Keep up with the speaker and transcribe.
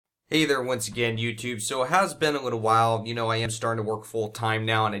Hey there once again, YouTube. So it has been a little while. I am starting to work full time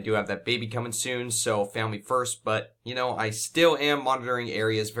now, and I do have that baby coming soon, so family first. But, I still am monitoring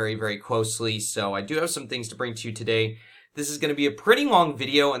areas very, very closely, so I do have some things to bring to you today. This is going to be a pretty long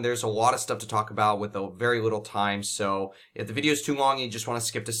video, and there's a lot of stuff to talk about with a very little time. So if the video is too long and you just want to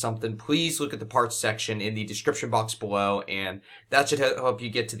skip to something, please look at the parts section in the description box below, and that should help you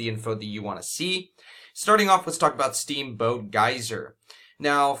get to the info that you want to see. Starting off, let's talk about Steamboat Geyser.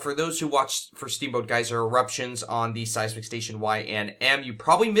 Now, for those who watched for Steamboat Geyser eruptions on the seismic station Y and M, you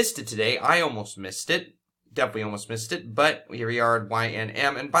probably missed it today. I almost missed it. Definitely almost missed it. But here we are at Y and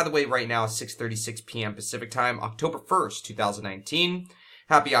M. And by the way, right now it's 6:36 p.m. Pacific Time, October 1st, 2019.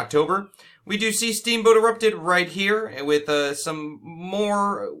 Happy October. We do see Steamboat erupted right here with some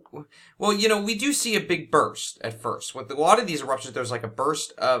more... Well, we do see a big burst at first. With a lot of these eruptions, there's like a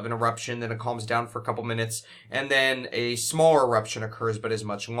burst of an eruption, then it calms down for a couple minutes, and then a smaller eruption occurs, but is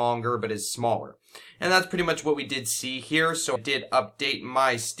much longer, but is smaller. And that's pretty much what we did see here. So I did update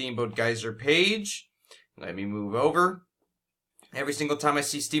my Steamboat Geyser page. Let me move over. Every single time I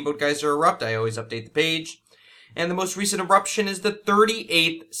see Steamboat Geyser erupt, I always update the page. And the most recent eruption is the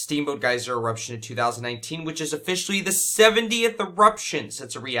 38th Steamboat Geyser eruption in 2019, which is officially the 70th eruption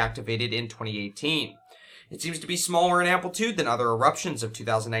since it reactivated in 2018. It seems to be smaller in amplitude than other eruptions of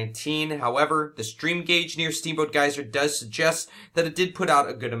 2019. However, the stream gauge near Steamboat Geyser does suggest that it did put out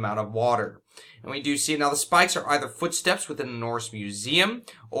a good amount of water. And we do see now the spikes are either footsteps within the Norse Museum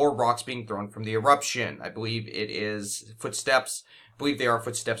or rocks being thrown from the eruption. I believe it is footsteps. I believe they are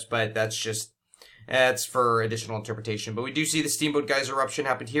footsteps, but that's for additional interpretation. But we do see the Steamboat Geyser eruption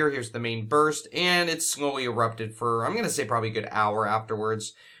happened here. Here's the main burst, and it slowly erupted for, I'm going to say probably a good hour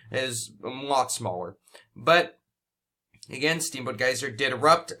afterwards. It is a lot smaller. But, again, Steamboat Geyser did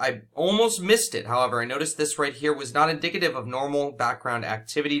erupt. I almost missed it. However, I noticed this right here was not indicative of normal background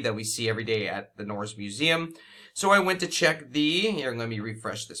activity that we see every day at the Norse Museum. So I went to check here, let me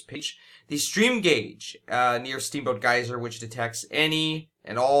refresh this page, the stream gauge near Steamboat Geyser, which detects any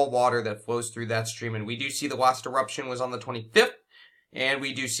and all water that flows through that stream. And we do see the last eruption was on the 25th, and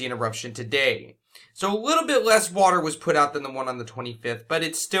we do see an eruption today. So a little bit less water was put out than the one on the 25th, but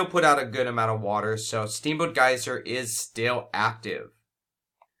it still put out a good amount of water, so Steamboat Geyser is still active.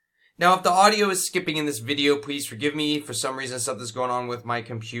 Now, if the audio is skipping in this video, please forgive me. For some reason, something's going on with my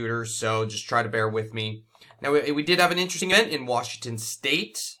computer, so just try to bear with me. Now, we did have an interesting event in Washington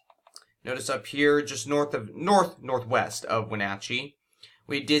State. Notice up here, just northwest of Wenatchee.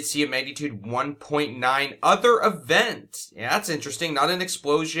 We did see a magnitude 1.9 other event. Yeah, that's interesting. Not an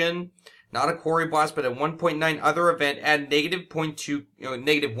explosion, not a quarry blast, but a 1.9 other event at negative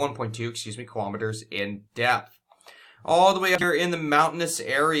 1.2 kilometers in depth. All the way up here in the mountainous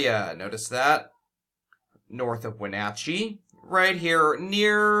area. Notice that. North of Wenatchee. Right here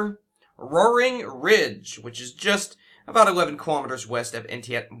near Roaring Ridge, which is just about 11 kilometers west of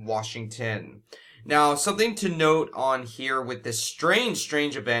Entiat, Washington. Now, something to note on here with this strange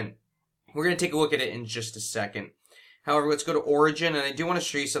event, we're going to take a look at it in just a second. However, let's go to origin, and I do want to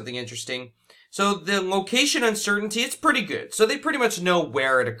show you something interesting. So the location uncertainty, it's pretty good. So they pretty much know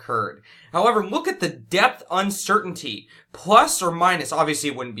where it occurred. However, look at the depth uncertainty. Plus or minus, obviously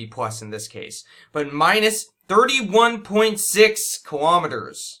it wouldn't be plus in this case, but minus 31.6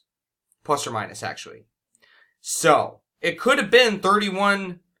 kilometers. Plus or minus, actually. So, it could have been could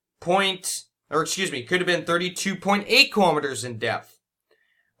have been 32.8 kilometers in depth.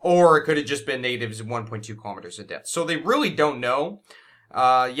 Or it could have just been negative 1.2 kilometers in depth. So they really don't know.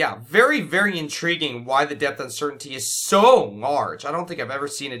 Yeah, very, very intriguing why the depth uncertainty is so large. I don't think I've ever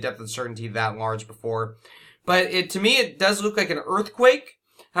seen a depth uncertainty that large before. But to me, it does look like an earthquake.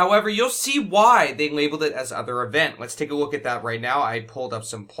 However, you'll see why they labeled it as other event. Let's take a look at that right now. I pulled up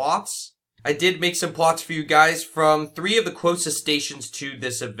some plots. I did make some plots for you guys from 3 of the closest stations to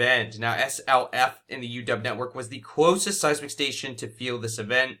this event. Now, SLF in the UW network was the closest seismic station to feel this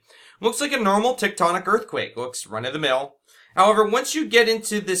event. Looks like a normal tectonic earthquake. Looks run-of-the-mill. However, once you get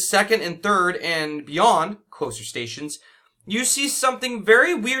into the 2nd and 3rd and beyond closer stations, you see something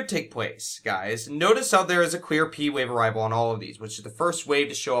very weird take place, guys. Notice how there is a clear P wave arrival on all of these, which is the first wave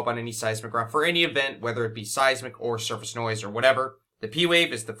to show up on any seismograph for any event, whether it be seismic or surface noise or whatever. The P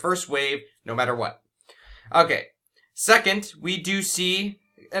wave is the first wave, no matter what. Okay. Second, we do see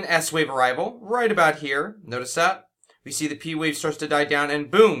an S wave arrival right about here. Notice that. We see the P wave starts to die down, and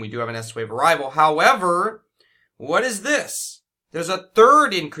boom, we do have an S wave arrival. However, what is this? There's a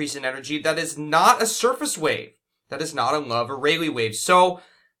third increase in energy that is not a surface wave. That is not a Love or Rayleigh wave. So,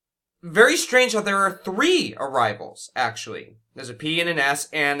 very strange how there are 3 arrivals, actually. There's a P and an S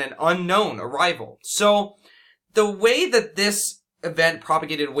and an unknown arrival. So, the way that this event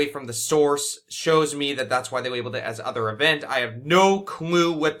propagated away from the source shows me that that's why they labeled it as other event. I have no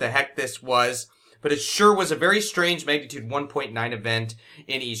clue what the heck this was, but it sure was a very strange magnitude 1.9 event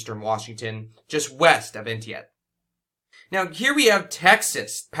in eastern Washington, just west of Entiet. Now, here we have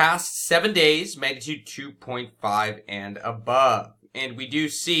Texas, past 7 days, magnitude 2.5 and above. And we do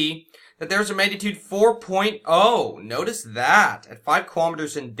see that there's a magnitude 4.0. Notice that, at 5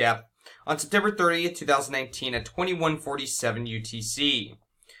 kilometers in depth on September 30th, 2019 at 2147 UTC.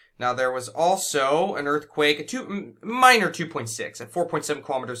 Now, there was also an earthquake, a minor 2.6 at 4.7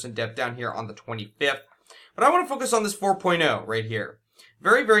 kilometers in depth down here on the 25th. But I want to focus on this 4.0 right here.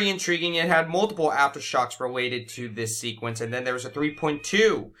 Very, very intriguing. It had multiple aftershocks related to this sequence. And then there was a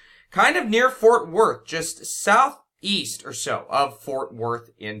 3.2, kind of near Fort Worth, just southeast or so of Fort Worth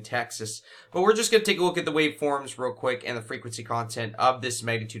in Texas. But we're just going to take a look at the waveforms real quick and the frequency content of this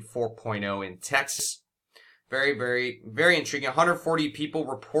magnitude 4.0 in Texas. Very, very, very intriguing. 140 people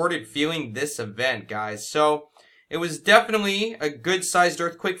reported feeling this event, guys. So it was definitely a good-sized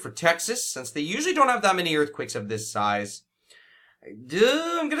earthquake for Texas, since they usually don't have that many earthquakes of this size.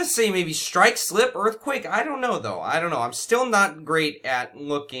 I'm gonna say maybe strike, slip, earthquake. I don't know, though. I don't know. I'm still not great at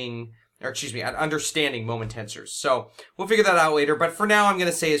at understanding moment tensors. So we'll figure that out later. But for now, I'm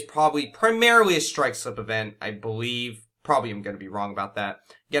gonna say it's probably primarily a strike, slip event, I believe. Probably I'm gonna be wrong about that.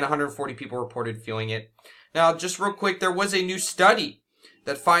 Again, 140 people reported feeling it. Now, just real quick, there was a new study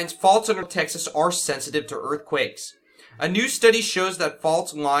that finds faults in North Texas are sensitive to earthquakes. A new study shows that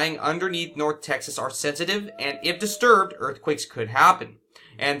faults lying underneath North Texas are sensitive, and if disturbed, earthquakes could happen.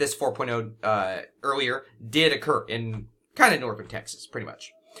 And this 4.0 earlier did occur in kind of northern Texas, pretty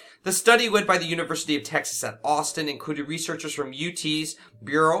much. The study, led by the University of Texas at Austin, included researchers from UT's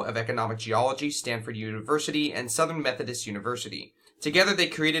Bureau of Economic Geology, Stanford University, and Southern Methodist University. Together, they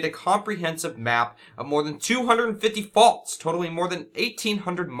created a comprehensive map of more than 250 faults, totaling more than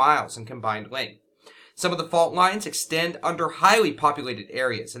 1,800 miles in combined length. Some of the fault lines extend under highly populated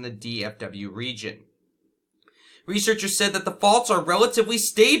areas in the DFW region. Researchers said that the faults are relatively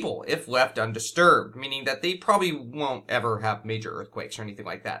stable if left undisturbed, meaning that they probably won't ever have major earthquakes or anything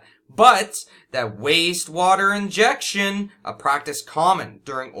like that. But that wastewater injection, a practice common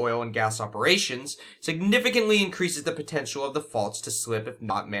during oil and gas operations, significantly increases the potential of the faults to slip if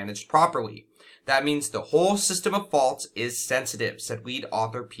not managed properly. That means the whole system of faults is sensitive, said lead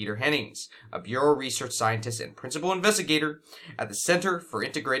author Peter Hennings, a Bureau research scientist and principal investigator at the Center for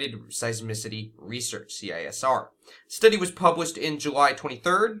Integrated Seismicity Research, CISR. The study was published in July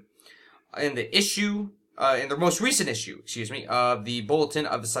 23rd in the most recent issue, of the Bulletin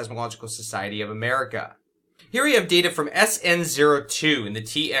of the Seismological Society of America. Here we have data from SN02 in the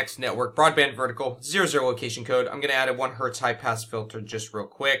TX network, broadband vertical, 00 location code. I'm going to add a 1 Hz high pass filter just real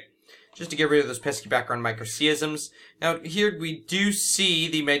quick, just to get rid of those pesky background microseisms. Now, here we do see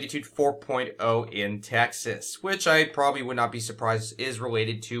the magnitude 4.0 in Texas, which I probably would not be surprised is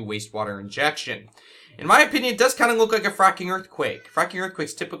related to wastewater injection. In my opinion, it does kind of look like a fracking earthquake. Fracking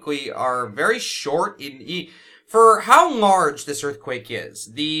earthquakes typically are very short for how large this earthquake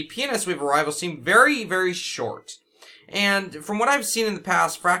is. The PNS wave arrivals seem very, very short. And from what I've seen in the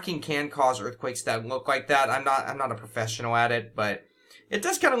past, fracking can cause earthquakes that look like that. I'm not a professional at it, but it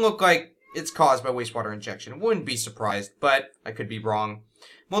does kind of look like it's caused by wastewater injection. Wouldn't be surprised, but I could be wrong.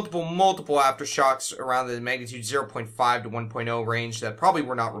 Multiple aftershocks around the magnitude 0.5 to 1.0 range that probably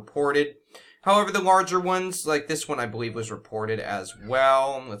were not reported. However, the larger ones, like this one, I believe was reported as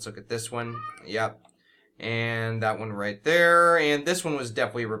well. Let's look at this one. Yep. And that one right there. And this one was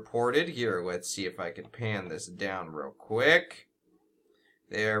definitely reported. Here, let's see if I can pan this down real quick.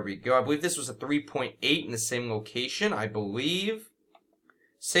 There we go. I believe this was a 3.8 in the same location, I believe.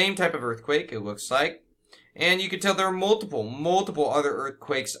 Same type of earthquake, it looks like. And you can tell there are multiple other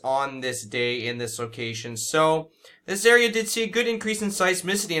earthquakes on this day in this location. So this area did see a good increase in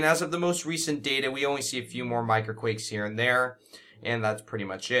seismicity, and as of the most recent data, we only see a few more micro-quakes here and there. And that's pretty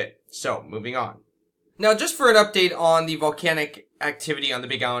much it. So, moving on. Now, just for an update on the volcanic activity on the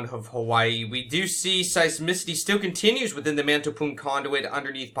Big Island of Hawaii, we do see seismicity still continues within the Mantopun conduit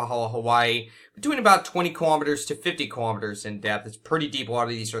underneath Pahala, Hawaii, between about 20 kilometers to 50 kilometers in depth. It's pretty deep. A lot of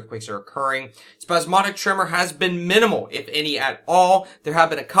these earthquakes are occurring. Spasmodic tremor has been minimal, if any at all. There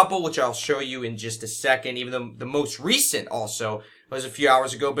have been a couple, which I'll show you in just a second. Even though the most recent also was a few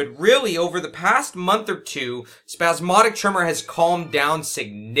hours ago. But really, over the past month or two, spasmodic tremor has calmed down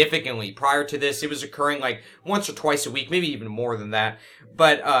significantly. Prior to this, it was occurring like once or twice a week, maybe even more than that.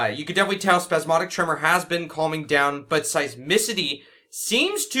 But you could definitely tell spasmodic tremor has been calming down, but seismicity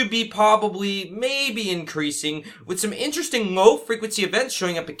seems to be probably maybe increasing, with some interesting low frequency events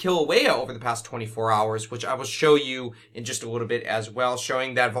showing up at Kilauea over the past 24 hours, which I will show you in just a little bit as well,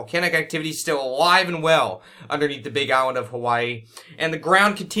 showing that volcanic activity is still alive and well underneath the big island of Hawaii. And the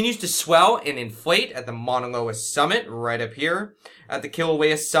ground continues to swell and inflate at the Mauna Loa summit right up here, at the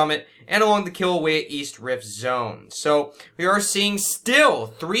Kilauea summit, and along the Kilauea East Rift zone. So we are seeing still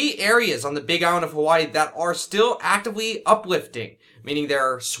 3 areas on the big island of Hawaii that are still actively uplifting, meaning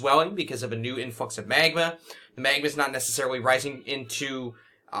they're swelling because of a new influx of magma. The magma is not necessarily rising into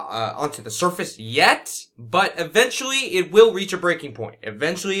onto the surface yet, but eventually it will reach a breaking point.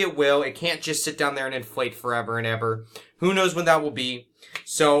 Eventually it will. It can't just sit down there and inflate forever and ever. Who knows when that will be.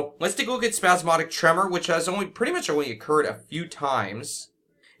 So let's take a look at spasmodic tremor, which has pretty much only occurred a few times.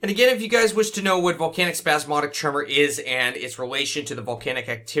 And again, if you guys wish to know what volcanic spasmodic tremor is and its relation to the volcanic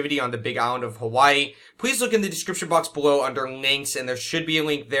activity on the big island of Hawaii, please look in the description box below under links, and there should be a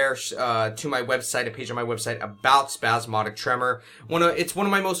link there to my website, a page on my website about spasmodic tremor. It's one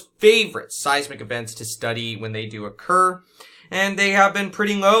of my most favorite seismic events to study when they do occur, and they have been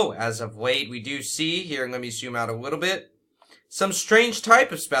pretty low as of late. We do see here, let me zoom out a little bit, some strange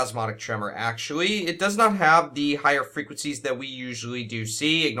type of spasmodic tremor, actually. It does not have the higher frequencies that we usually do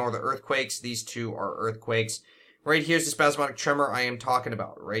see. Ignore the earthquakes. These two are earthquakes. Right here's the spasmodic tremor I am talking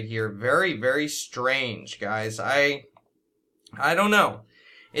about. Right here. Very, very strange, guys. I don't know.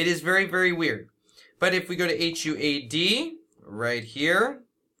 It is very, very weird. But if we go to HUAD, right here,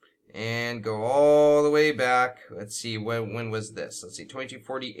 and go all the way back, let's see, when was this? Let's see,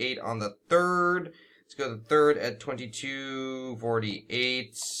 2248 on the 3rd. Let's go to the 3rd at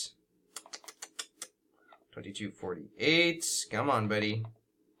 2248. 2248. Come on, buddy.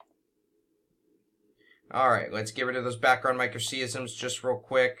 Alright, let's get rid of those background microseisms just real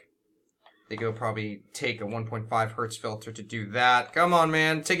quick. I think it'll probably take a 1.5 hertz filter to do that. Come on,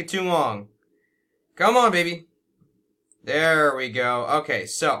 man. Take it too long. Come on, baby. There we go. Okay,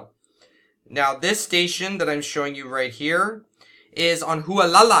 so now this station that I'm showing you right here is on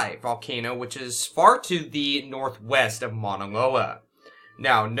Hualalai volcano, which is far to the northwest of Mauna Loa.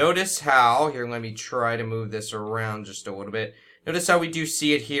 Now, notice how, here, let me try to move this around just a little bit. Notice how we do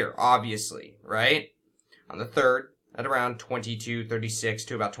see it here, obviously, right? On the 3rd, at around 2236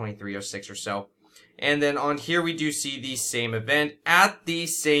 to about 2306 or so. And then on here, we do see the same event at the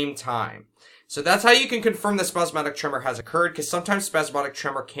same time. So that's how you can confirm that spasmodic tremor has occurred, because sometimes spasmodic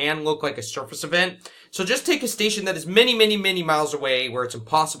tremor can look like a surface event. So just take a station that is many, many, many miles away where it's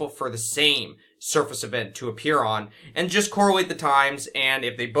impossible for the same surface event to appear on, and just correlate the times, and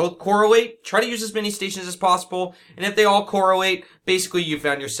if they both correlate, try to use as many stations as possible, and if they all correlate, basically you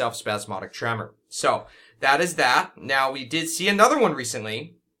found yourself spasmodic tremor. So that is that. Now we did see another one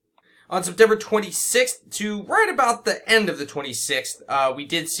recently. On September 26th to right about the end of the 26th, we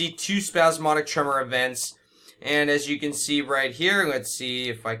did see 2 spasmodic tremor events. And as you can see right here, let's see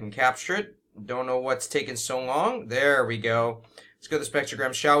if I can capture it. Don't know what's taking so long. There we go. Let's go to the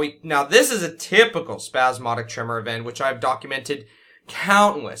spectrogram, shall we? Now, this is a typical spasmodic tremor event, which I've documented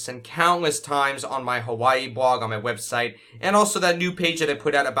countless and countless times on my Hawaii blog, on my website, and also that new page that I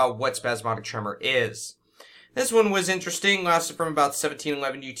put out about what spasmodic tremor is. This one was interesting, lasted from about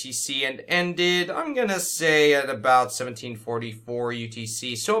 1711 UTC and ended, I'm gonna say, at about 1744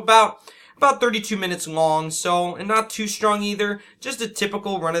 UTC. So about 32 minutes long, so, and not too strong either. Just a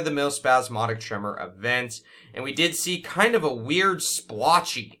typical run-of-the-mill spasmodic tremor event. And we did see kind of a weird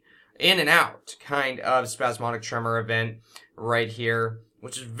splotchy, in and out kind of spasmodic tremor event right here,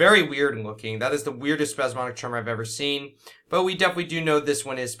 which is very weird looking. That is the weirdest spasmodic tremor I've ever seen. But we definitely do know this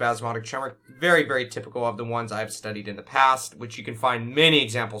one is spasmodic tremor. Very, very typical of the ones I've studied in the past, which you can find many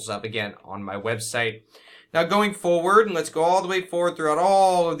examples of, again, on my website. Now, going forward, let's go all the way forward throughout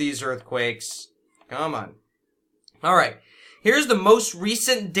all of these earthquakes. Come on. All right. Here's the most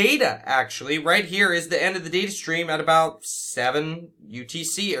recent data, actually. Right here is the end of the data stream at about 7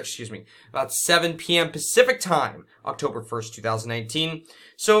 UTC, or excuse me, about 7 p.m. Pacific time, October 1st, 2019.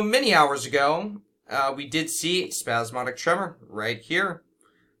 So many hours ago, we did see spasmodic tremor right here.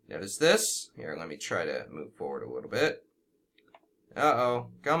 Notice this. Here, let me try to move forward a little bit. Uh-oh.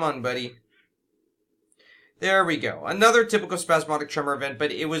 Come on, buddy. There we go. Another typical spasmodic tremor event,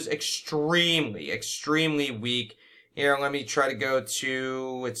 but it was extremely, extremely weak. Here, let me try to go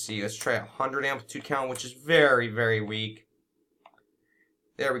to, let's see, let's try 100 amplitude count, which is very, very weak.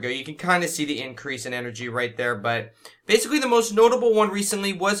 There we go. You can kind of see the increase in energy right there, but basically the most notable one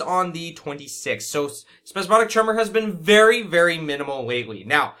recently was on the 26th. So spasmodic tremor has been very, very minimal lately.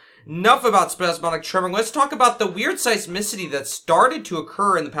 Now, enough about spasmodic tremor. Let's talk about the weird seismicity that started to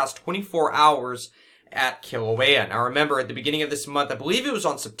occur in the past 24 hours at Kilauea. Now remember, at the beginning of this month, I believe it was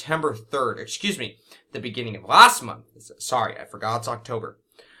on September 3rd, excuse me, the beginning of last month. Sorry, I forgot it's October.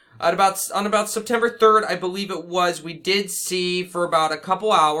 On about September 3rd, I believe it was, we did see, for about a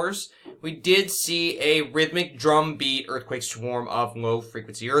couple hours, we did see a rhythmic drum beat earthquake swarm of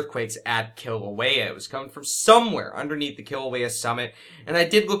low-frequency earthquakes at Kilauea. It was coming from somewhere underneath the Kilauea summit, and I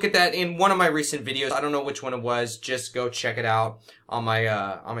did look at that in one of my recent videos. I don't know which one it was. Just go check it out on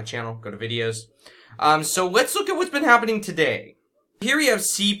my channel. Go to videos. So let's look at what's been happening today. Here we have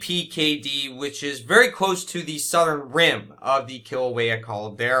CPKD, which is very close to the southern rim of the Kilauea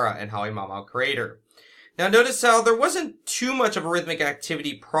Caldera and Halemaumau crater. Now notice how there wasn't too much of a rhythmic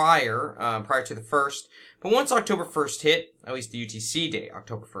activity prior to the 1st, but once October 1st hit, at least the UTC day,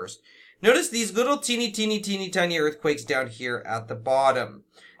 October 1st, notice these little teeny tiny earthquakes down here at the bottom.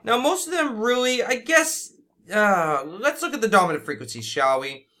 Now most of them really, I guess, let's look at the dominant frequencies, shall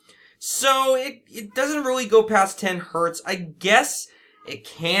we? So it doesn't really go past 10 hertz. I guess it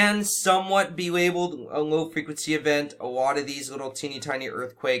can somewhat be labeled a low frequency event, a lot of these little teeny tiny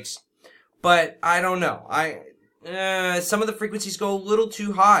earthquakes. But I don't know. Some of the frequencies go a little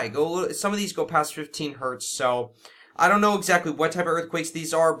too high. Some of these go past 15 hertz. So I don't know exactly what type of earthquakes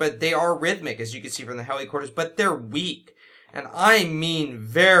these are, but they are rhythmic, as you can see from the helicopters. But they're weak, and I mean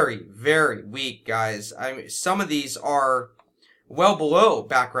very, very weak, guys. I mean, some of these are well below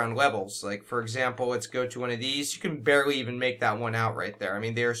background levels. Like, for example, let's go to one of these. You can barely even make that one out right there. I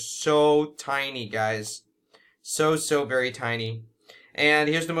mean, they're so tiny, guys. So very tiny. And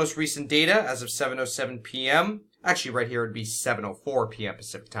here's the most recent data as of 7:07 p.m. Actually, right here would be 7:04 p.m.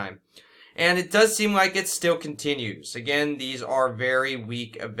 Pacific time. And it does seem like it still continues. Again, these are very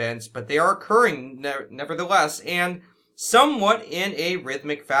weak events, but they are occurring nevertheless, and somewhat in a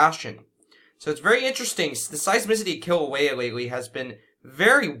rhythmic fashion. So it's very interesting. The seismicity at Kilauea lately has been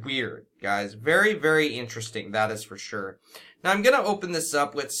very weird, guys. Very, very interesting, that is for sure. Now I'm going to open this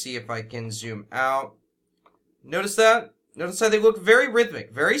up. Let's see if I can zoom out. Notice that? Notice how they look very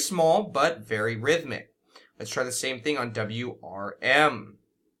rhythmic. Very small, but very rhythmic. Let's try the same thing on WRM.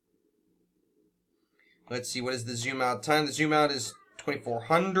 Let's see, what is the zoom out time? The zoom out is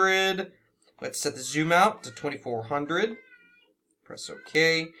 2400. Let's set the zoom out to 2400. Press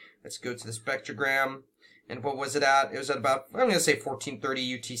OK. Let's go to the spectrogram. And what was it at? It was at about, I'm going to say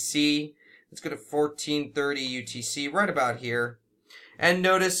 1430 UTC. Let's go to 1430 UTC, right about here. And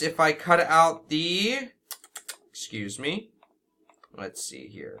notice if I cut out the, excuse me, let's see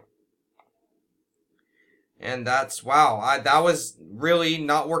here. And that's, wow, that was really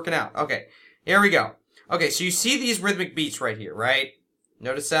not working out. Okay, here we go. Okay, so you see these rhythmic beats right here, right?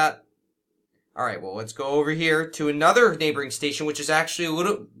 Notice that? Alright, well, let's go over here to another neighboring station, which is actually a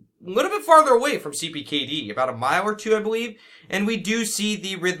little bit farther away from CPKD, about a mile or two, I believe. And we do see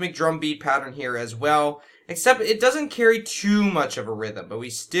the rhythmic drum beat pattern here as well, except it doesn't carry too much of a rhythm, but we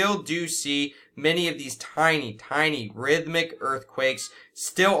still do see many of these tiny, tiny rhythmic earthquakes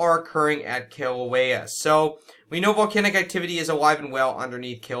still are occurring at Kilauea. So we know volcanic activity is alive and well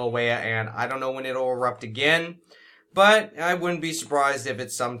underneath Kilauea, and I don't know when it'll erupt again. But I wouldn't be surprised if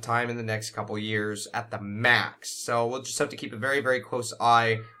it's sometime in the next couple years at the max. So we'll just have to keep a very, very close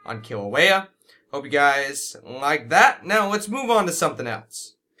eye on Kilauea. Hope you guys like that. Now let's move on to something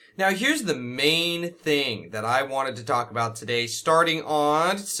else. Now here's the main thing that I wanted to talk about today, starting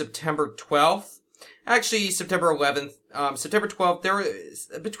on September 12th. Actually, September 11th. September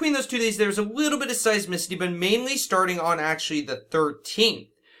 12th, between those 2 days, there was a little bit of seismicity, but mainly starting on actually the 13th,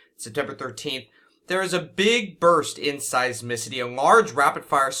 September 13th. There is a big burst in seismicity, a large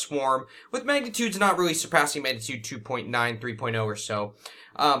rapid-fire swarm with magnitudes not really surpassing magnitude 2.9, 3.0 or so.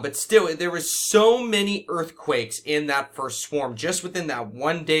 But still, there was so many earthquakes in that first swarm, just within that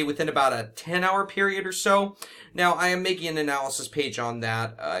one day, within about a 10-hour period or so. Now, I am making an analysis page on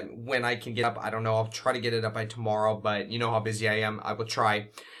that when I can get up. I don't know, I'll try to get it up by tomorrow, but you know how busy I am. I will try.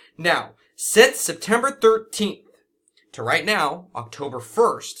 Now, since September 13th to right now, October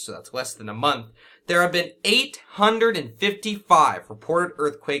 1st, so that's less than a month, there have been 855 reported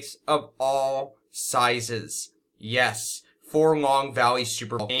earthquakes of all sizes. Yes, for Long Valley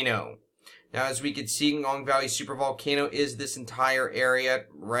supervolcano. Now, as we can see, Long Valley supervolcano is this entire area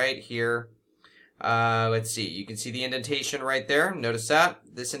right here. Let's see. You can see the indentation right there. Notice that.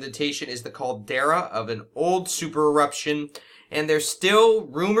 This indentation is the caldera of an old super eruption, and there's still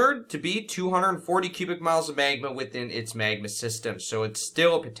rumored to be 240 cubic miles of magma within its magma system. So it's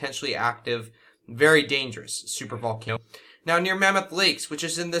still a potentially active, very dangerous supervolcano. Now near Mammoth Lakes, which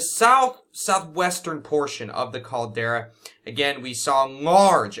is in the southwestern portion of the caldera, again, we saw a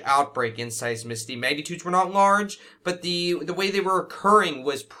large outbreak in seismicity. Magnitudes were not large, but the way they were occurring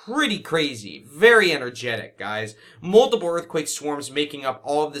was pretty crazy. Very energetic, guys. Multiple earthquake swarms making up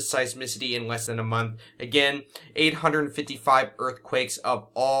all of the seismicity in less than a month. Again, 855 earthquakes of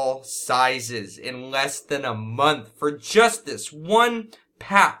all sizes in less than a month for just this one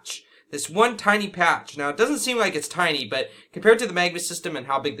patch. This one tiny patch. Now, it doesn't seem like it's tiny, but compared to the magma system and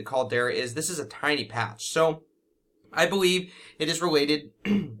how big the caldera is, this is a tiny patch. So, I believe it is related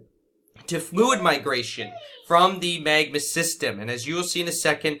to fluid migration from the magma system. And as you will see in a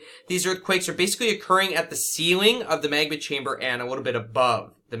second, these earthquakes are basically occurring at the ceiling of the magma chamber and a little bit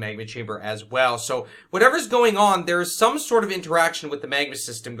above the magma chamber as well. So whatever's going on, there is some sort of interaction with the magma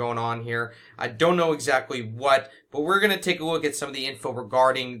system going on here. I don't know exactly what, but we're going to take a look at some of the info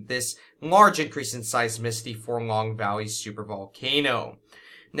regarding this large increase in seismicity for Long Valley supervolcano.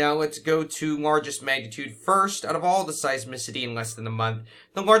 Now let's go to largest magnitude first. Out of all the seismicity in less than a month,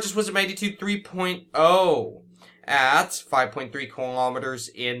 the largest was a magnitude 3.0 at 5.3 kilometers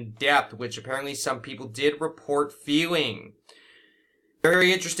in depth, which apparently some people did report feeling.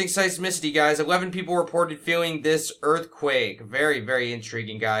 Very interesting seismicity, guys. 11 people reported feeling this earthquake. Very, very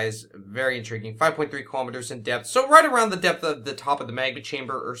intriguing, guys. Very intriguing. 5.3 kilometers in depth. So right around the depth of the top of the magma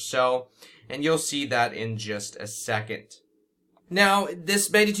chamber or so. And you'll see that in just a second. Now,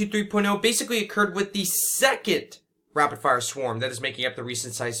 this magnitude 3.0 basically occurred with the second rapid-fire swarm that is making up the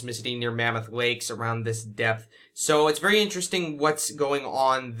recent seismicity near Mammoth Lakes around this depth. So it's very interesting what's going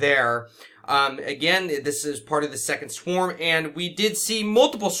on there. Again, this is part of the second swarm, and we did see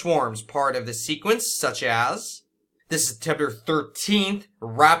multiple swarms part of the sequence, such as the September 13th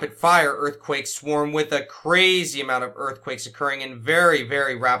rapid-fire earthquake swarm with a crazy amount of earthquakes occurring in very,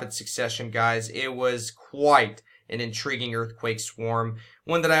 very rapid succession, guys. It was quite an intriguing earthquake swarm,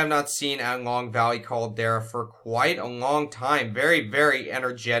 one that I have not seen at Long Valley Caldera for quite a long time. Very, very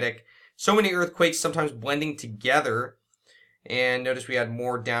energetic. So many earthquakes sometimes blending together. And notice we had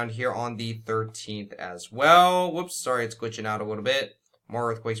more down here on the 13th as well. Whoops, sorry, it's glitching out a little bit.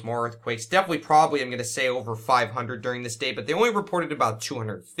 More earthquakes, more earthquakes. Definitely probably, I'm going to say, over 500 during this day, but they only reported about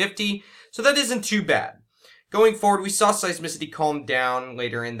 250, so that isn't too bad. Going forward, we saw seismicity calm down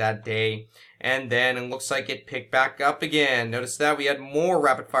later in that day, and then it looks like it picked back up again. Notice that we had more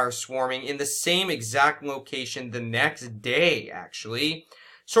rapid-fire swarming in the same exact location the next day, actually.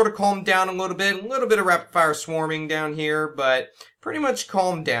 Sort of calmed down a little bit of rapid-fire swarming down here, but pretty much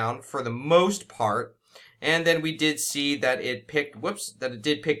calmed down for the most part. And then we did see that it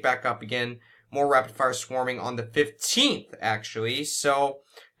did pick back up again. More rapid-fire swarming on the 15th, actually. So,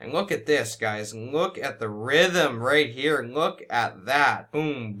 and look at this, guys. Look at the rhythm right here. Look at that.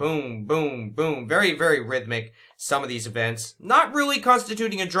 Boom, boom, boom, boom. Very, very rhythmic, some of these events. Not really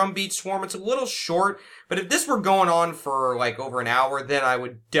constituting a drumbeat swarm. It's a little short. But if this were going on for like over an hour, then I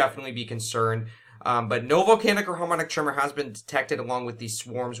would definitely be concerned. But no volcanic or harmonic tremor has been detected along with these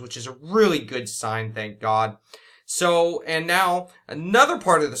swarms, which is a really good sign, thank God. So, and now, another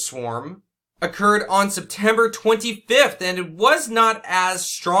part of the swarm occurred on September 25th, and it was not as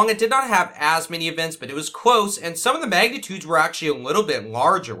strong. It did not have as many events, but it was close, and some of the magnitudes were actually a little bit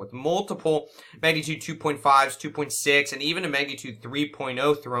larger, with multiple magnitude 2.5s, 2.6, and even a magnitude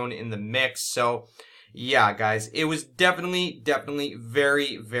 3.0 thrown in the mix. So, yeah, guys, it was definitely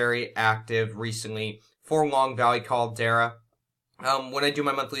very, very active recently for Long Valley Caldera. When I do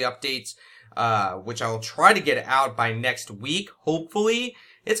my monthly updates, which I will try to get out by next week, hopefully,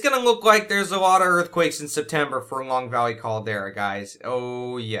 it's going to look like there's a lot of earthquakes in September for Long Valley Caldera, guys.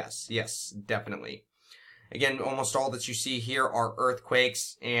 Oh, yes, definitely. Again, almost all that you see here are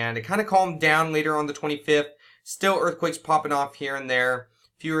earthquakes, and it kind of calmed down later on the 25th. Still earthquakes popping off here and there.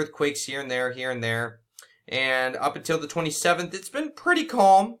 A few earthquakes here and there. And up until the 27th, it's been pretty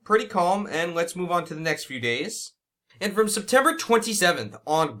calm, and let's move on to the next few days. And from September 27th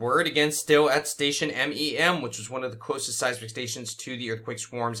onward, again still at station MEM, which was one of the closest seismic stations to the earthquake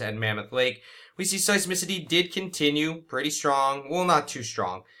swarms at Mammoth Lake, we see seismicity did continue pretty strong. Well, not too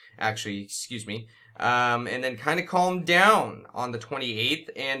strong, actually, excuse me. And then kind of calmed down on the 28th,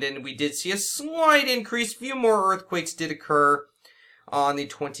 and then we did see a slight increase. Few more earthquakes did occur on the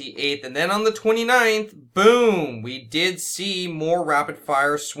 28th, and then on the 29th, boom, we did see more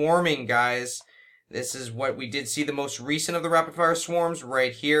rapid-fire swarming, guys. This is what we did see the most recent of the rapid-fire swarms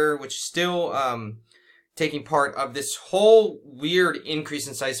right here, which is still taking part of this whole weird increase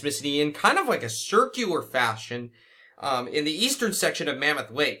in seismicity in kind of like a circular fashion in the eastern section of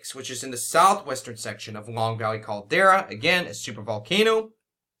Mammoth Lakes, which is in the southwestern section of Long Valley Caldera. Again, a supervolcano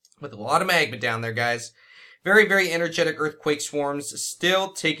with a lot of magma down there, guys. Very, very energetic earthquake swarms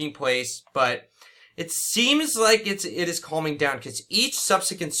still taking place, but it seems like it is calming down because each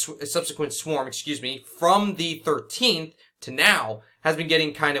subsequent swarm, from the 13th to now has been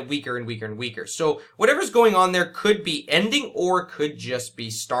getting kind of weaker and weaker and weaker. So whatever's going on there could be ending or could just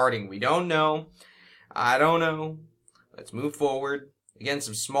be starting. We don't know. I don't know. Let's move forward. Again,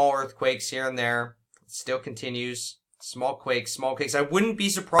 some small earthquakes here and there. It still continues. Small quakes, small quakes. I wouldn't be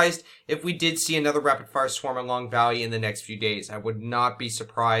surprised if we did see another rapid fire swarm in Long Valley in the next few days. I would not be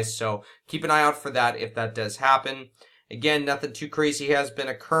surprised. So keep an eye out for that if that does happen. Again, nothing too crazy has been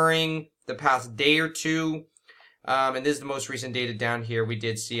occurring the past day or two. And this is the most recent data down here. We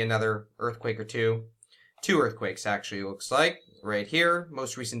did see another earthquake or two. 2 earthquakes actually, looks like. Right here,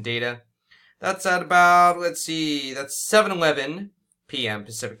 most recent data. That's at about, let's see, that's 7:11 p.m.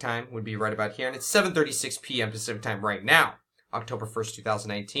 Pacific time would be right about here. And it's 7:36 p.m. Pacific time right now, October 1st,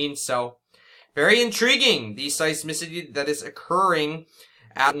 2019. So, very intriguing, the seismicity that is occurring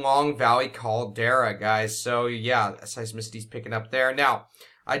at Long Valley Caldera, guys. So, yeah, seismicity is picking up there. Now,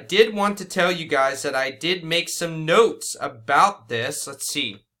 I did want to tell you guys that I did make some notes about this. Let's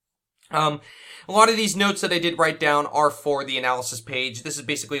see. A lot of these notes that I did write down are for the analysis page. This is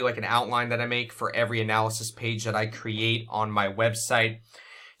basically like an outline that I make for every analysis page that I create on my website.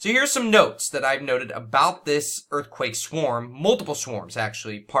 So here's some notes that I've noted about this earthquake swarm, multiple swarms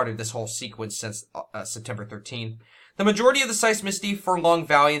actually, part of this whole sequence since September 13th. The majority of the seismicity for Long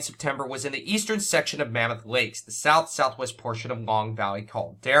Valley in September was in the eastern section of Mammoth Lakes, the south-southwest portion of Long Valley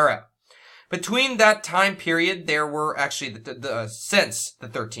Caldera. Between that time period, there were actually, since the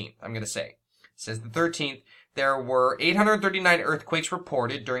 13th, I'm going to say. Since the 13th, there were 839 earthquakes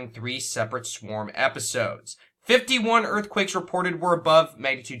reported during 3 separate swarm episodes. 51 earthquakes reported were above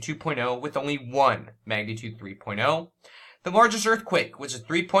magnitude 2.0, with only 1 magnitude 3.0. The largest earthquake was a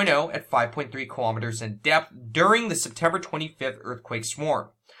 3.0 at 5.3 kilometers in depth during the September 25th earthquake swarm.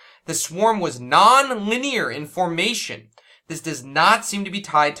 The swarm was non-linear in formation. This does not seem to be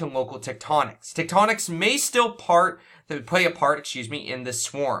tied to local tectonics. Tectonics may still play a part, in this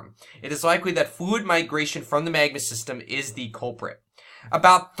swarm. It is likely that fluid migration from the magma system is the culprit.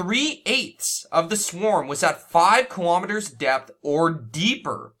 About 3/8 of the swarm was at 5 kilometers depth or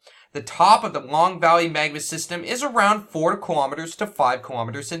deeper. The top of the Long Valley magma system is around 4 kilometers to 5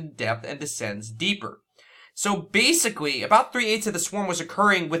 kilometers in depth and descends deeper. So basically, about 3/8 of the swarm was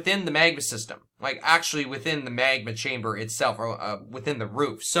occurring within the magma system. Like actually within the magma chamber itself, or within the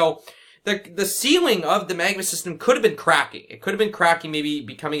roof. So the ceiling of the magma system could have been cracking. It could have been cracking, maybe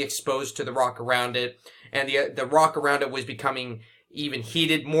becoming exposed to the rock around it. And the rock around it was becoming even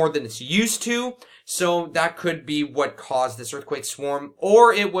heated more than it's used to. So that could be what caused this earthquake swarm.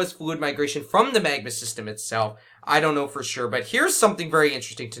 Or it was fluid migration from the magma system itself. I don't know for sure. But here's something very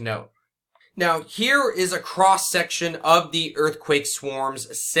interesting to note. Now, here is a cross-section of the earthquake swarms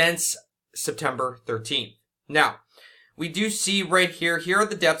since September 13th. Now, we do see right here are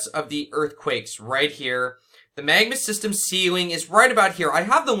the depths of the earthquakes right here. The magma system ceiling is right about here. I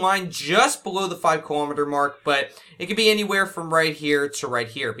have the line just below the 5 kilometer mark, but it could be anywhere from right here to right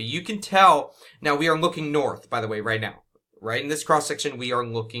here. But you can tell, now we are looking north, by the way, right now. Right in this cross-section, we are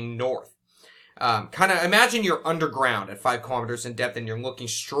looking north. Kind of imagine you're underground at 5 kilometers in depth and you're looking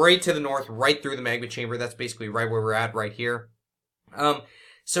straight to the north, right through the magma chamber. That's basically right where we're at right here.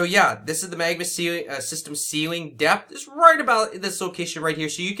 So yeah, this is the magma system ceiling. Depth is right about this location right here.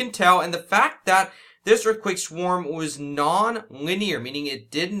 So you can tell, and the fact that this earthquake swarm was non-linear, meaning it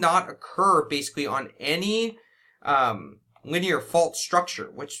did not occur basically on any linear fault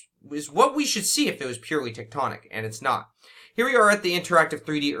structure, which is what we should see if it was purely tectonic, and it's not. Here we are at the interactive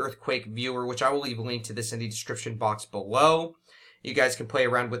 3D earthquake viewer, which I will leave a link to this in the description box below. You guys can play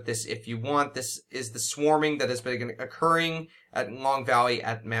around with this if you want. This is the swarming that has been occurring at Long Valley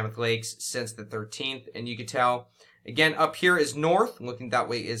at Mammoth Lakes since the 13th. And you can tell, again, up here is north. Looking that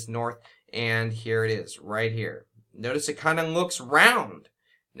way is north. And here it is, right here. Notice it kind of looks round.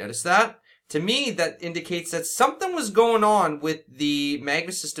 Notice that? To me, that indicates that something was going on with the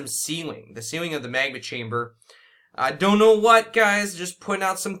magma system ceiling, the ceiling of the magma chamber. I don't know what, guys, just putting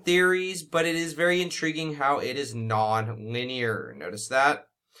out some theories, but it is very intriguing how it is non-linear. Notice that?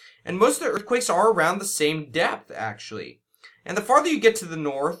 And most of the earthquakes are around the same depth, actually. And the farther you get to the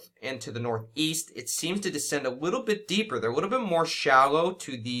north and to the northeast, it seems to descend a little bit deeper. They're a little bit more shallow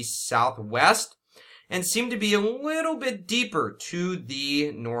to the southwest and seem to be a little bit deeper to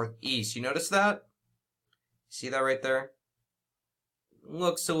the northeast. You notice that? See that right there?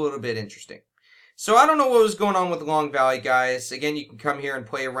 Looks a little bit interesting. So I don't know what was going on with Long Valley, guys. Again, you can come here and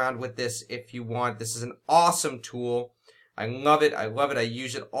play around with this if you want. This is an awesome tool. I love it. I love it. I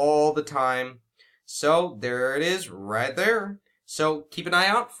use it all the time. So there it is right there. So keep an eye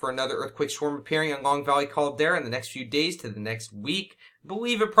out for another earthquake swarm appearing on Long Valley Caldera in the next few days to the next week. I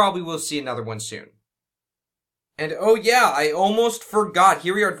believe it probably will see another one soon. And oh yeah, I almost forgot.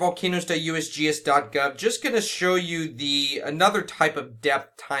 Here we are at volcanoes.usgs.gov. Just going to show you another type of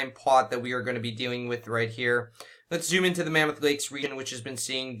depth time plot that we are going to be dealing with right here. Let's zoom into the Mammoth Lakes region, which has been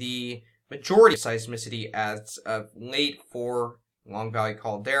seeing the majority of seismicity as of late for Long Valley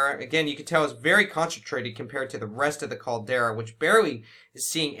Caldera. Again, you can tell it's very concentrated compared to the rest of the caldera, which barely is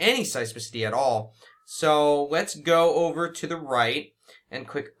seeing any seismicity at all. So let's go over to the right and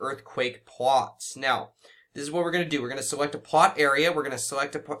click earthquake plots. Now, this is what we're going to do. We're going to select a plot area. We're going to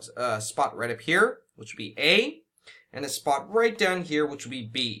select a spot right up here, which will be A, and a spot right down here, which will be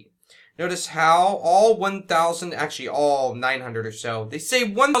B. Notice how all 1,000, actually all 900 or so, they say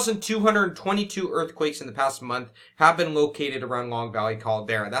 1,222 earthquakes in the past month have been located around Long Valley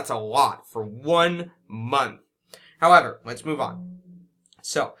Caldera. That's a lot for 1 month. However, let's move on.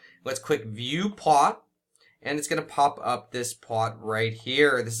 So, let's click View Plot, and it's going to pop up this plot right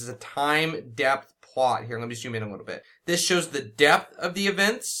here. This is a time depth plot. Here, let me zoom in a little bit. This shows the depth of the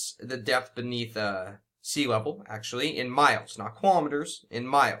events, the depth beneath sea level, actually, in miles, not kilometers, in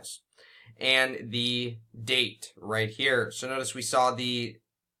miles. And the date right here. So notice we saw the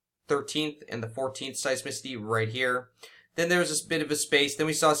 13th and the 14th seismicity right here. Then there was this bit of a space. Then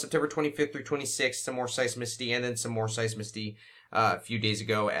we saw September 25th through 26th, some more seismicity, and then some more seismicity a few days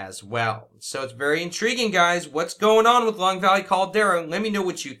ago as well. So it's very intriguing, guys. What's going on with Long Valley Caldera? Let me know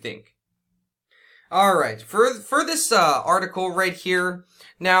what you think. Alright, for this article right here,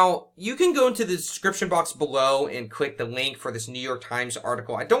 now, you can go into the description box below and click the link for this New York Times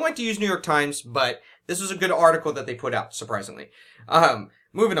article. I don't like to use New York Times, but this was a good article that they put out, surprisingly.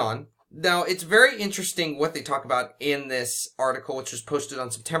 Moving on. Now, it's very interesting what they talk about in this article, which was posted on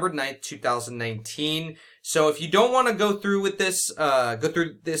September 9th, 2019. So if you don't want to go through with this,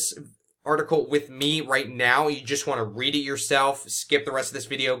 article with me right now, you just want to read it yourself, skip the rest of this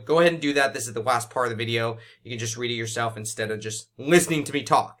video, go ahead and do that. This is the last part of the video. You can just read it yourself instead of just listening to me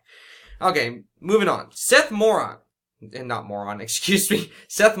talk. Okay, moving on. Seth Moran,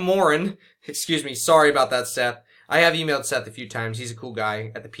 sorry about that, Seth. I have emailed Seth a few times. He's a cool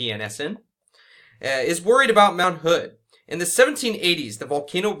guy at the PNSN. Is worried about Mount Hood. In the 1780s, the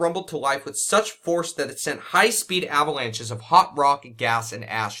volcano rumbled to life with such force that it sent high-speed avalanches of hot rock, gas, and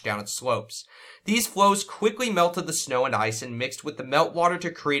ash down its slopes. These flows quickly melted the snow and ice and mixed with the meltwater to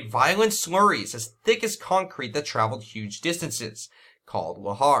create violent slurries as thick as concrete that traveled huge distances, called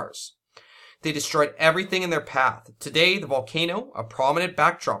lahars. They destroyed everything in their path. Today, the volcano, a prominent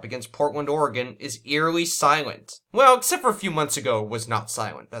backdrop against Portland, Oregon, is eerily silent. Well, except for a few months ago, it was not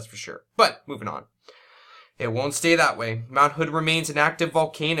silent, that's for sure. But, moving on. It won't stay that way. Mount Hood remains an active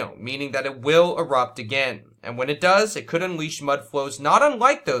volcano, meaning that it will erupt again. And when it does, it could unleash mud flows not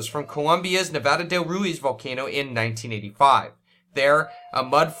unlike those from Colombia's Nevada del Ruiz volcano in 1985. There, a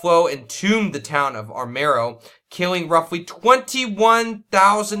mud flow entombed the town of Armero, killing roughly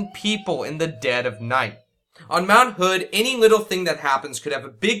 21,000 people in the dead of night. On Mount Hood, any little thing that happens could have a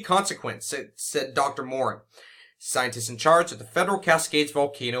big consequence, said Dr. Moran, scientist in charge at the Federal Cascades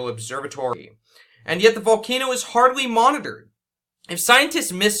Volcano Observatory. And yet the volcano is hardly monitored. If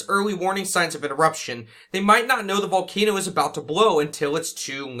scientists miss early warning signs of an eruption, they might not know the volcano is about to blow until it's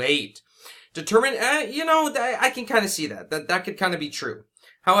too late. I can kind of see that. That could kind of be true.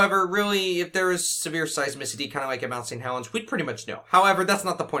 However, really, if there is severe seismicity, kind of like at Mount St. Helens, we'd pretty much know. However, that's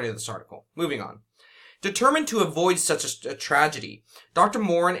not the point of this article. Moving on. Determined to avoid such a tragedy, Dr.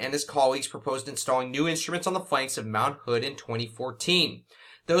 Moran and his colleagues proposed installing new instruments on the flanks of Mount Hood in 2014.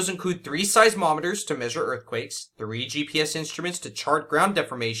 Those include 3 seismometers to measure earthquakes, 3 GPS instruments to chart ground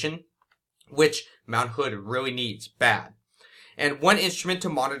deformation, which Mount Hood really needs bad, and 1 instrument to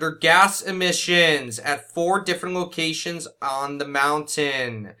monitor gas emissions at 4 different locations on the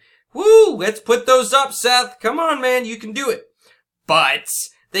mountain. Woo! Let's put those up, Seth. Come on, man. You can do it. But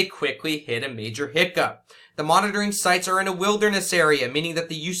they quickly hit a major hiccup. The monitoring sites are in a wilderness area, meaning that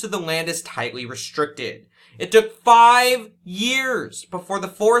the use of the land is tightly restricted. It took 5 years before the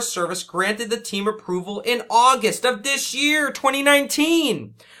Forest Service granted the team approval in August of this year,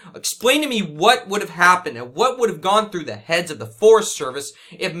 2019. Explain to me what would have happened and what would have gone through the heads of the Forest Service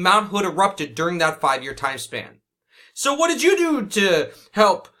if Mount Hood erupted during that 5-year time span. So what did you do to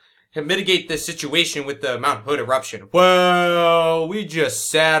help mitigate this situation with the Mount Hood eruption? Well, we just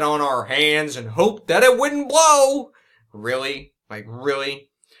sat on our hands and hoped that it wouldn't blow. Really? Like, really?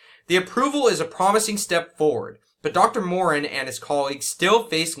 The approval is a promising step forward, but Dr. Moran and his colleagues still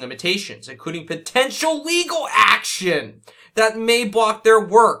face limitations, including potential legal action. that may block their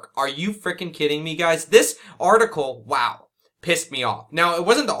work. Are you freaking kidding me, guys? This article, wow, pissed me off. Now, it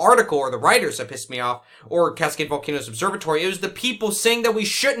wasn't the article or the writers that pissed me off, or Cascade Volcanoes Observatory. It was the people saying that we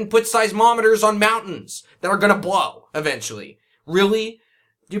shouldn't put seismometers on mountains that are gonna blow, eventually. Really?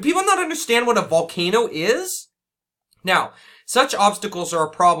 Do people not understand what a volcano is? Now, such obstacles are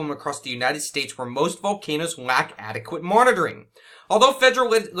a problem across the United States where most volcanoes lack adequate monitoring. Although federal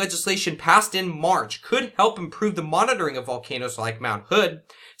legislation passed in March could help improve the monitoring of volcanoes like Mount Hood,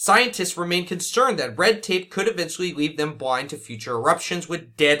 scientists remain concerned that red tape could eventually leave them blind to future eruptions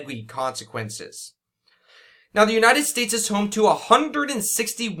with deadly consequences. Now, the United States is home to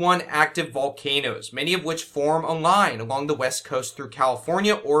 161 active volcanoes, many of which form a line along the west coast through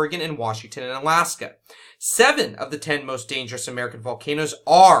California, Oregon, and Washington and Alaska. 7 of the 10 most dangerous American volcanoes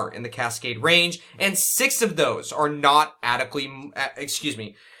are in the Cascade Range, and 6 of those are not adequately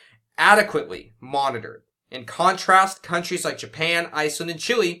monitored. In contrast, countries like Japan, Iceland, and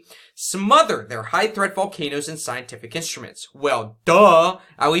Chile smother their high-threat volcanoes in scientific instruments. Well, duh!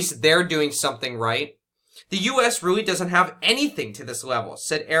 At least they're doing something right. The U.S. really doesn't have anything to this level,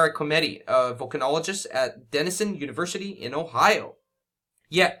 said Eric Cometti, a volcanologist at Denison University in Ohio.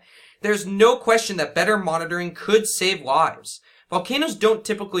 Yet, there's no question that better monitoring could save lives. Volcanoes don't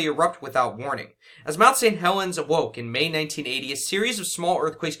typically erupt without warning. As Mount St. Helens awoke in May 1980, a series of small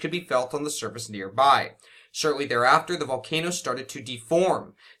earthquakes could be felt on the surface nearby. Shortly thereafter, the volcano started to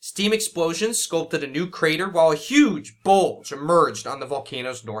deform. Steam explosions sculpted a new crater while a huge bulge emerged on the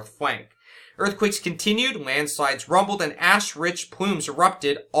volcano's north flank. Earthquakes continued, landslides rumbled, and ash-rich plumes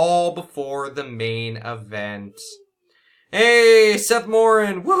erupted, all before the main event. Hey, Seth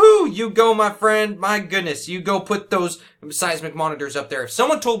Morin, woohoo, you go, my friend. My goodness, you go put those seismic monitors up there. If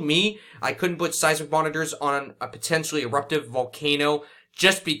someone told me I couldn't put seismic monitors on a potentially eruptive volcano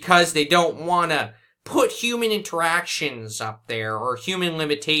just because they don't want to put human interactions up there or human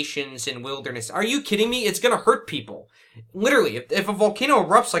limitations in wilderness, are you kidding me? It's going to hurt people. Literally, if a volcano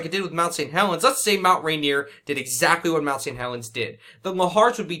erupts like it did with Mount St. Helens, let's say Mount Rainier did exactly what Mount St. Helens did. The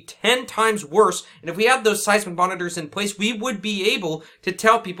lahars would be 10 times worse, and if we had those seismic monitors in place, we would be able to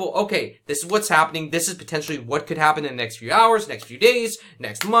tell people, okay, this is what's happening, this is potentially what could happen in the next few hours, next few days,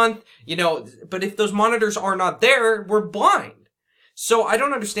 next month, but if those monitors are not there, we're blind. So I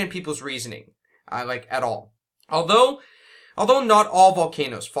don't understand people's reasoning, at all. Although not all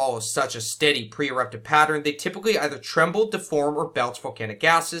volcanoes follow such a steady pre-eruptive pattern, they typically either tremble, deform, or belch volcanic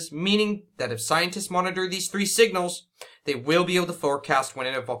gases, meaning that if scientists monitor these 3 signals, they will be able to forecast when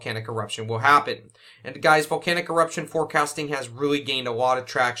a volcanic eruption will happen. And guys, volcanic eruption forecasting has really gained a lot of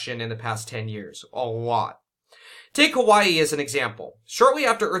traction in the past 10 years. A lot. Take Hawaii as an example. Shortly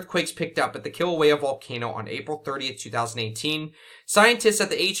after earthquakes picked up at the Kilauea volcano on April 30th, 2018, scientists at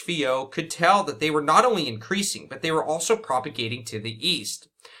the HVO could tell that they were not only increasing, but they were also propagating to the east.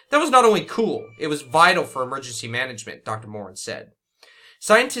 That was not only cool, it was vital for emergency management, Dr. Morin said.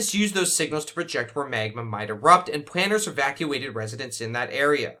 Scientists used those signals to project where magma might erupt, and planners evacuated residents in that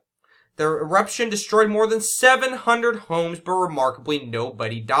area. The eruption destroyed more than 700 homes, but remarkably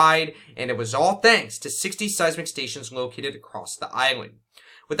nobody died, and it was all thanks to 60 seismic stations located across the island.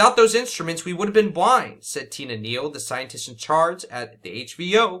 Without those instruments, we would have been blind, said Tina Neal, the scientist in charge at the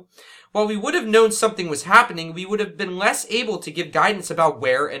HVO. While we would have known something was happening, we would have been less able to give guidance about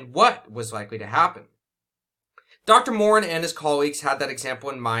where and what was likely to happen. Dr. Morin and his colleagues had that example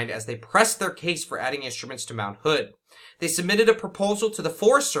in mind as they pressed their case for adding instruments to Mount Hood. They submitted a proposal to the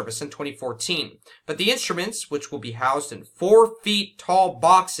Forest Service in 2014, but the instruments, which will be housed in 4 feet tall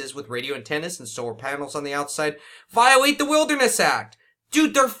boxes with radio antennas and solar panels on the outside, violate the Wilderness Act.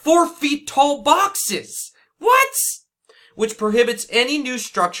 Dude, they're 4 feet tall boxes! What? Which prohibits any new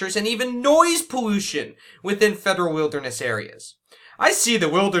structures and even noise pollution within federal wilderness areas. I see the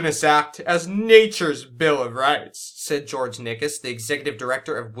Wilderness Act as nature's Bill of Rights, said George Nickus, the executive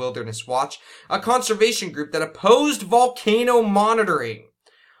director of Wilderness Watch, a conservation group that opposed volcano monitoring.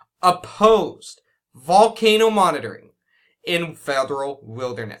 Opposed volcano monitoring in federal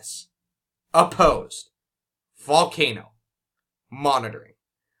wilderness. Opposed volcano monitoring.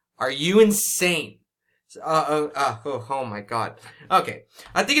 Are you insane? Oh my god. Okay.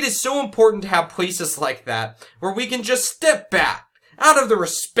 I think it is so important to have places like that where we can just step back out of the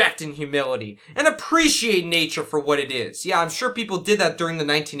respect and humility, and appreciate nature for what it is. Yeah, I'm sure people did that during the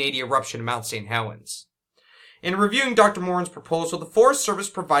 1980 eruption of Mount St. Helens. In reviewing Dr. Morin's proposal, the Forest Service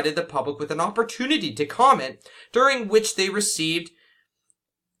provided the public with an opportunity to comment, during which they received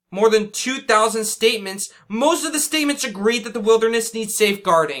more than 2,000 statements. Most of the statements agreed that the wilderness needs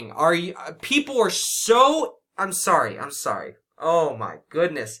safeguarding. People are so... I'm sorry. Oh my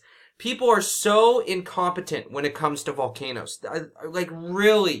goodness. People are so incompetent when it comes to volcanoes. Like,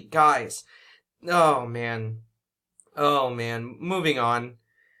 really, guys. Oh, man. Oh, man. Moving on.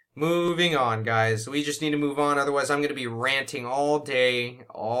 Moving on, guys. We just need to move on, otherwise I'm going to be ranting all day,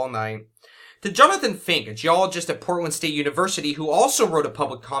 all night. To Jonathan Fink, a geologist at Portland State University who also wrote a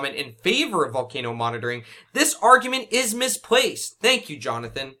public comment in favor of volcano monitoring, this argument is misplaced. Thank you,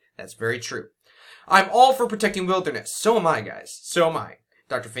 Jonathan. That's very true. I'm all for protecting wilderness. So am I, guys. So am I,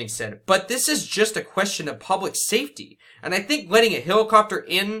 Dr. Fink said. But this is just a question of public safety. And I think letting a helicopter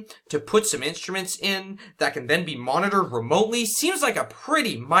in to put some instruments in that can then be monitored remotely seems like a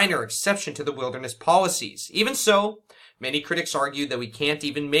pretty minor exception to the wilderness policies. Even so, many critics argue that we can't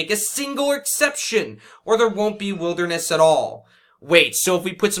even make a single exception, or there won't be wilderness at all. Wait, so if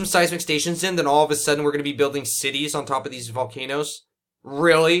we put some seismic stations in, then all of a sudden we're going to be building cities on top of these volcanoes?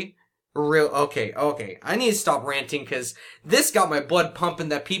 Really? Okay. I need to stop ranting because this got my blood pumping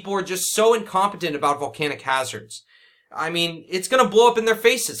that people are just so incompetent about volcanic hazards. I mean, it's gonna blow up in their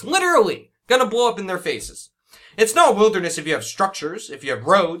faces. Literally. Gonna blow up in their faces. It's not wilderness if you have structures, if you have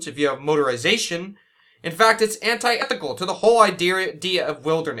roads, if you have motorization. In fact, it's anti-ethical to the whole idea of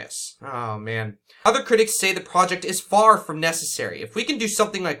wilderness. Oh, man. Other critics say the project is far from necessary. If we can do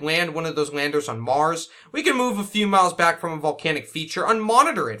something like land one of those landers on Mars, we can move a few miles back from a volcanic feature and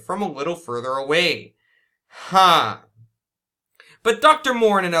monitor it from a little further away. But Dr.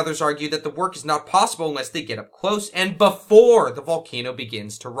 Morin and others argue that the work is not possible unless they get up close and before the volcano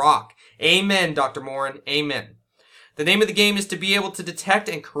begins to rock. Amen, Dr. Morin. Amen. The name of the game is to be able to detect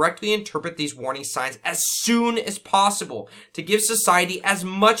and correctly interpret these warning signs as soon as possible, to give society as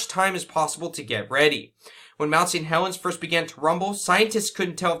much time as possible to get ready. When Mount St. Helens first began to rumble, scientists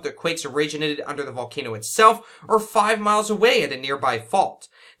couldn't tell if the quakes originated under the volcano itself or 5 miles away at a nearby fault.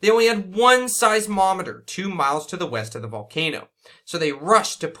 They only had one seismometer 2 miles to the west of the volcano, so they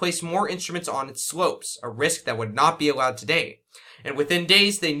rushed to place more instruments on its slopes, a risk that would not be allowed today. And within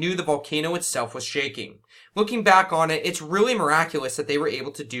days, they knew the volcano itself was shaking. Looking back on it, it's really miraculous that they were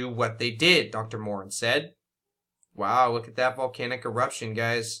able to do what they did, Dr. Morin said. Wow, look at that volcanic eruption,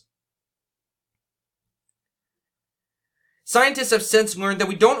 guys. Scientists have since learned that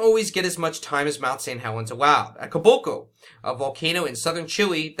we don't always get as much time as Mount St. Helens allowed. At Cobolco, a volcano in southern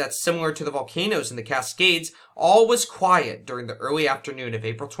Chile that's similar to the volcanoes in the Cascades, all was quiet during the early afternoon of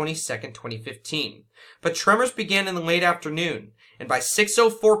April 22nd, 2015. But tremors began in the late afternoon, and by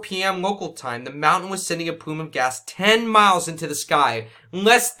 6:04 p.m. local time, the mountain was sending a plume of gas 10 miles into the sky.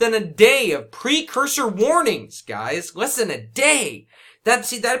 Less than a day of precursor warnings, guys. Less than a day.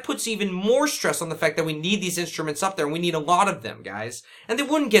 That puts even more stress on the fact that we need these instruments up there, and we need a lot of them, guys. And they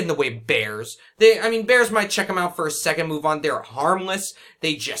wouldn't get in the way of bears. Bears might check them out for a second, move on. They're harmless.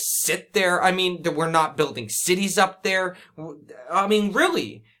 They just sit there. We're not building cities up there.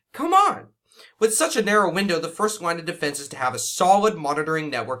 Really. Come on. With such a narrow window, the first line of defense is to have a solid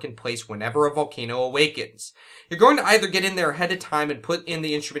monitoring network in place whenever a volcano awakens. You're going to either get in there ahead of time and put in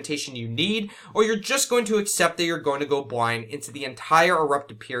the instrumentation you need, or you're just going to accept that you're going to go blind into the entire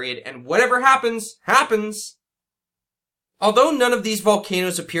eruptive period, and whatever happens, happens. Although none of these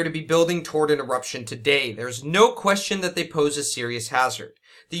volcanoes appear to be building toward an eruption today, there's no question that they pose a serious hazard.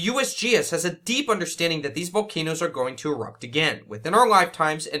 The USGS has a deep understanding that these volcanoes are going to erupt again, within our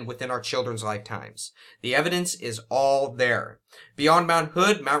lifetimes and within our children's lifetimes. The evidence is all there. Beyond Mount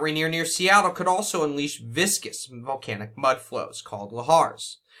Hood, Mount Rainier near Seattle could also unleash viscous volcanic mud flows called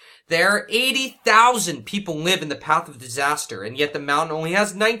lahars. There, 80,000 people live in the path of disaster, and yet the mountain only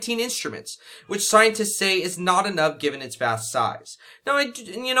has 19 instruments, which scientists say is not enough given its vast size. Now, I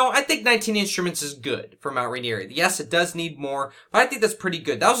think 19 instruments is good for Mount Rainier. Yes, it does need more, but I think that's pretty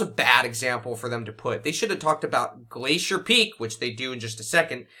good. That was a bad example for them to put. They should have talked about Glacier Peak, which they do in just a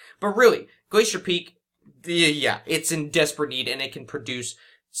second, but really, Glacier Peak, yeah, it's in desperate need, and it can produce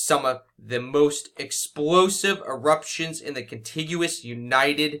some of the most explosive eruptions in the contiguous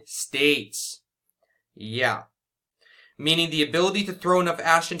United States. Yeah. Meaning the ability to throw enough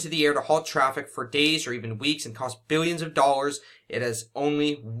ash into the air to halt traffic for days or even weeks and cost billions of dollars. It has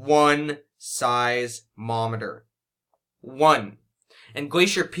only one seismometer. One. And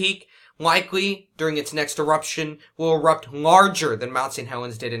Glacier Peak, likely during its next eruption, will erupt larger than Mount St.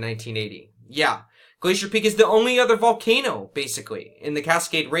 Helens did in 1980. Yeah. Glacier Peak is the only other volcano, basically, in the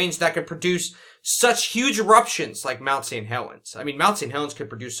Cascade Range that could produce such huge eruptions like Mount St. Helens. Mount St. Helens could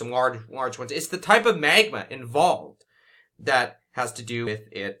produce some large ones. It's the type of magma involved that has to do with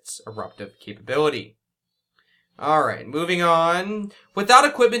its eruptive capability. Alright, moving on. Without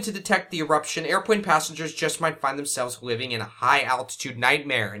equipment to detect the eruption, airplane passengers just might find themselves living in a high-altitude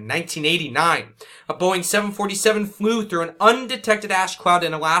nightmare. In 1989, a Boeing 747 flew through an undetected ash cloud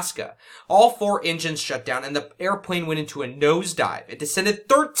in Alaska. All 4 engines shut down, and the airplane went into a nosedive. It descended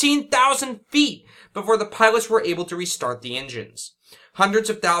 13,000 feet before the pilots were able to restart the engines. Hundreds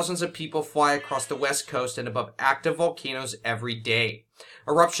of thousands of people fly across the West Coast and above active volcanoes every day.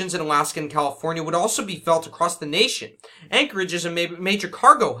 Eruptions in Alaska and California would also be felt across the nation. Anchorage is a major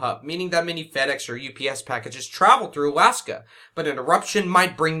cargo hub, meaning that many FedEx or UPS packages travel through Alaska, but an eruption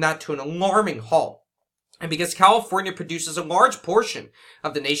might bring that to an alarming halt. And because California produces a large portion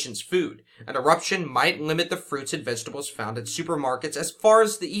of the nation's food, an eruption might limit the fruits and vegetables found at supermarkets as far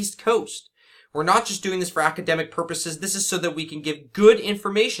as the East Coast. We're not just doing this for academic purposes, this is so that we can give good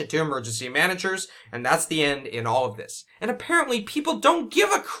information to emergency managers, and that's the end in all of this. And apparently people don't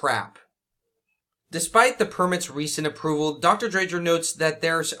give a crap. Despite the permit's recent approval, Dr. Drager notes that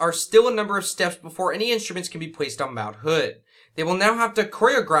there are still a number of steps before any instruments can be placed on Mount Hood. They will now have to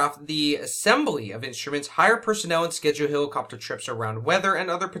choreograph the assembly of instruments, hire personnel, and schedule helicopter trips around weather and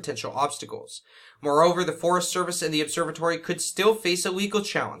other potential obstacles. Moreover, the Forest Service and the observatory could still face a legal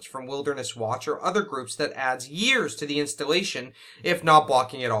challenge from Wilderness Watch or other groups that adds years to the installation, if not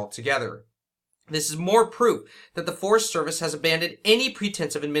blocking it altogether. This is more proof that the Forest Service has abandoned any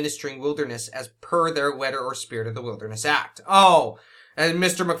pretense of administering wilderness as per their letter or spirit of the Wilderness Act. Oh, and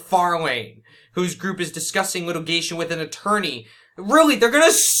Mr. McFarlane, whose group is discussing litigation with an attorney. Really, they're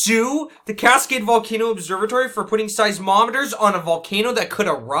gonna sue the Cascade Volcano Observatory for putting seismometers on a volcano that could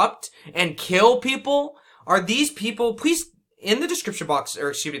erupt and kill people? Are these people, please, in the description box, or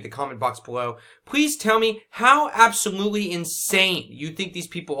excuse me, the comment box below, please tell me how absolutely insane you think these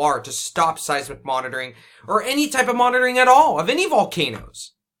people are to stop seismic monitoring, or any type of monitoring at all, of any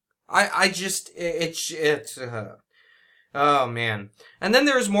volcanoes. Oh man. And then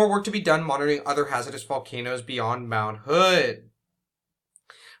there is more work to be done monitoring other hazardous volcanoes beyond Mount Hood.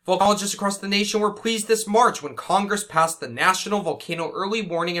 Volcanologists across the nation were pleased this March when Congress passed the National Volcano Early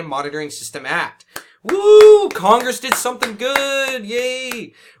Warning and Monitoring System Act. Woo! Congress did something good!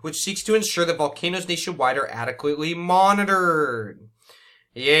 Yay! Which seeks to ensure that volcanoes nationwide are adequately monitored.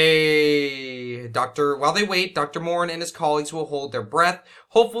 Yay! While they wait, Dr. Morin and his colleagues will hold their breath,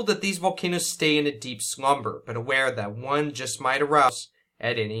 hopeful that these volcanoes stay in a deep slumber, but aware that one just might erupt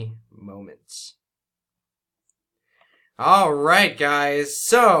at any moment. Alright, guys,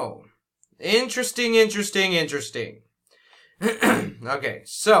 so, interesting. Okay,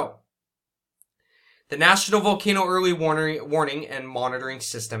 so, the National Volcano Early Warning and Monitoring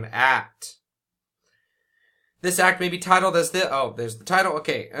System Act. This act may be titled as there's the title,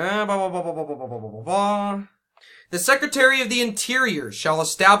 okay. The Secretary of the Interior shall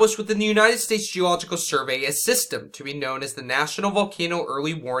establish within the United States Geological Survey a system to be known as the National Volcano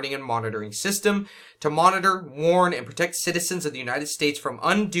Early Warning and Monitoring System to monitor, warn, and protect citizens of the United States from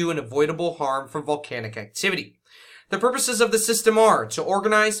undue and avoidable harm from volcanic activity. The purposes of the system are to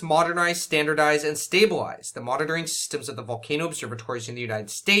organize, modernize, standardize, and stabilize the monitoring systems of the volcano observatories in the United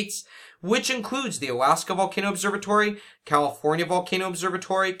States, which includes the Alaska Volcano Observatory, California Volcano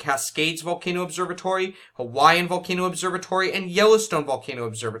Observatory, Cascades Volcano Observatory, Hawaiian Volcano Observatory, and Yellowstone Volcano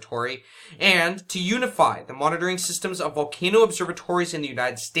Observatory, and to unify the monitoring systems of volcano observatories in the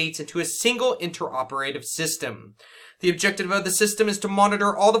United States into a single interoperative system. The objective of the system is to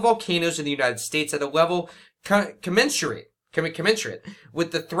monitor all the volcanoes in the United States at a level commensurate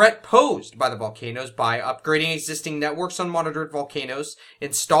with the threat posed by the volcanoes by upgrading existing networks on monitored volcanoes,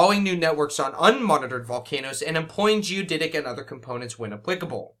 installing new networks on unmonitored volcanoes, and employing geodetic and other components when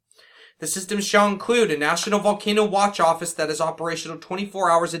applicable. The system shall include a National Volcano Watch Office that is operational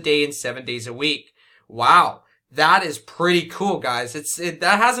 24 hours a day and 7 days a week. Wow, that is pretty cool, guys. That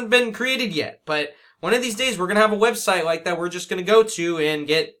hasn't been created yet, but one of these days we're going to have a website like that we're just going to go to and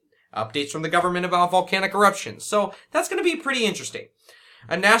get updates from the government about volcanic eruptions. So that's going to be pretty interesting.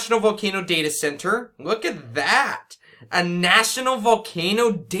 A National Volcano Data Center. Look at that. A National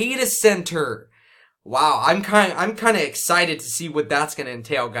Volcano Data Center. Wow, I'm kind of excited to see what that's going to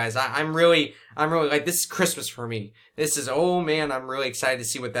entail, guys. I'm really like, this is Christmas for me. This is, oh man, I'm really excited to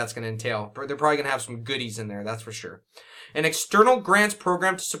see what that's going to entail. They're probably going to have some goodies in there, that's for sure. An external grants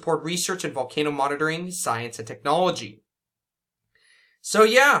program to support research in volcano monitoring, science, and technology. So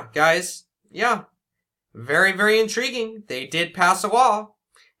yeah, guys, yeah, very, very intriguing. They did pass a law,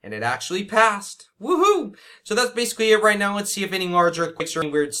 and it actually passed. Woohoo! So that's basically it right now. Let's see if any large earthquakes or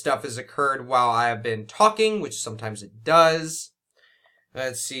any weird stuff has occurred while I have been talking, which sometimes it does.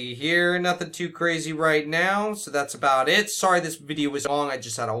 Let's see here, nothing too crazy right now, so that's about it. Sorry this video was long, I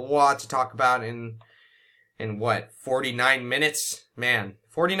just had a lot to talk about, and in what, 49 minutes? Man,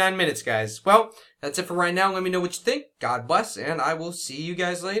 49 minutes, guys. Well, that's it for right now. Let me know what you think. God bless, and I will see you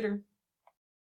guys later.